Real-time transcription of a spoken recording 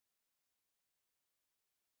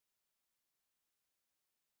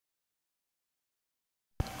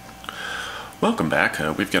Welcome back.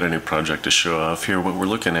 We've got a new project to show off here. What we're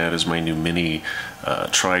looking at is my new mini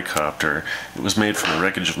Tricopter. It was made from the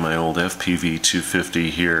wreckage of my old FPV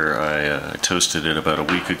 250 here. I toasted it about a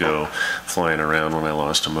week ago flying around when I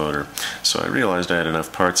lost a motor. So I realized I had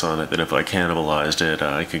enough parts on it that if I cannibalized it,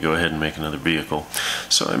 I could go ahead and make another vehicle.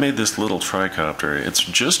 So I made this little Tricopter. It's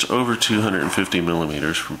just over 250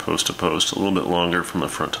 millimeters from post to post, a little bit longer from the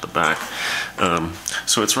front to the back.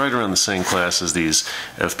 So it's right around the same class as these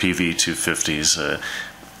FPV 250s.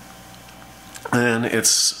 And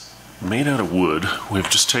it's made out of wood. We've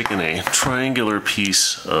just taken a triangular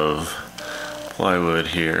piece of plywood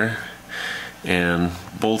here and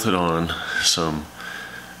bolted on some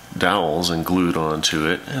dowels and glued onto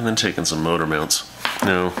it, and then taken some motor mounts.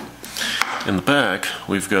 Now, in the back,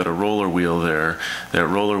 we've got a roller wheel there. That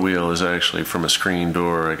roller wheel is actually from a screen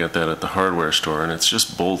door. I got that at the hardware store, and it's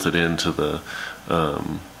just bolted into the,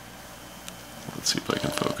 let's see if I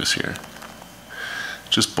can focus here.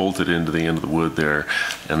 Just bolted into the end of the wood there,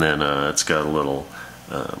 and then it's got a little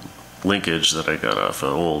linkage that I got off an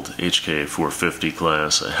old HK 450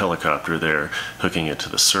 class, a helicopter there, hooking it to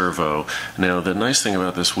the servo. Now the nice thing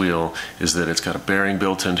about this wheel is that it's got a bearing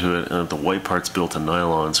built into it, and the white part's built in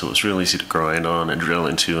nylon, so it's really easy to grind on and drill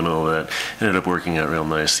into and all that. Ended up working out real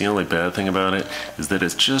nice. The only bad thing about it is that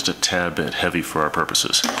it's just a tad bit heavy for our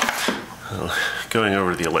purposes. Going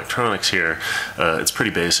over to the electronics here, it's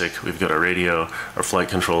pretty basic. We've got our radio, our flight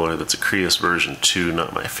controller that's a Crius version 2,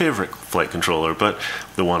 not my favorite flight controller, but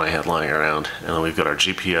the one I had lying around. And then we've got our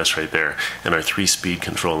GPS right there and our 3-speed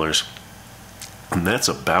controllers. And that's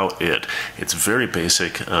about it. It's very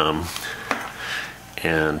basic, and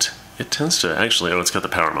it tends to actually, it's got the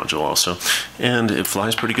power module also, and it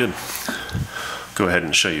flies pretty good. Go ahead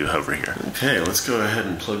and show you a hover here. Okay, let's go ahead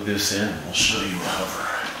and plug this in and we'll show you a hover.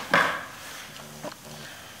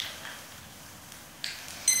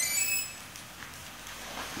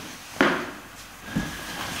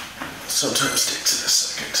 Sometimes takes it a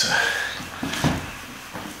second to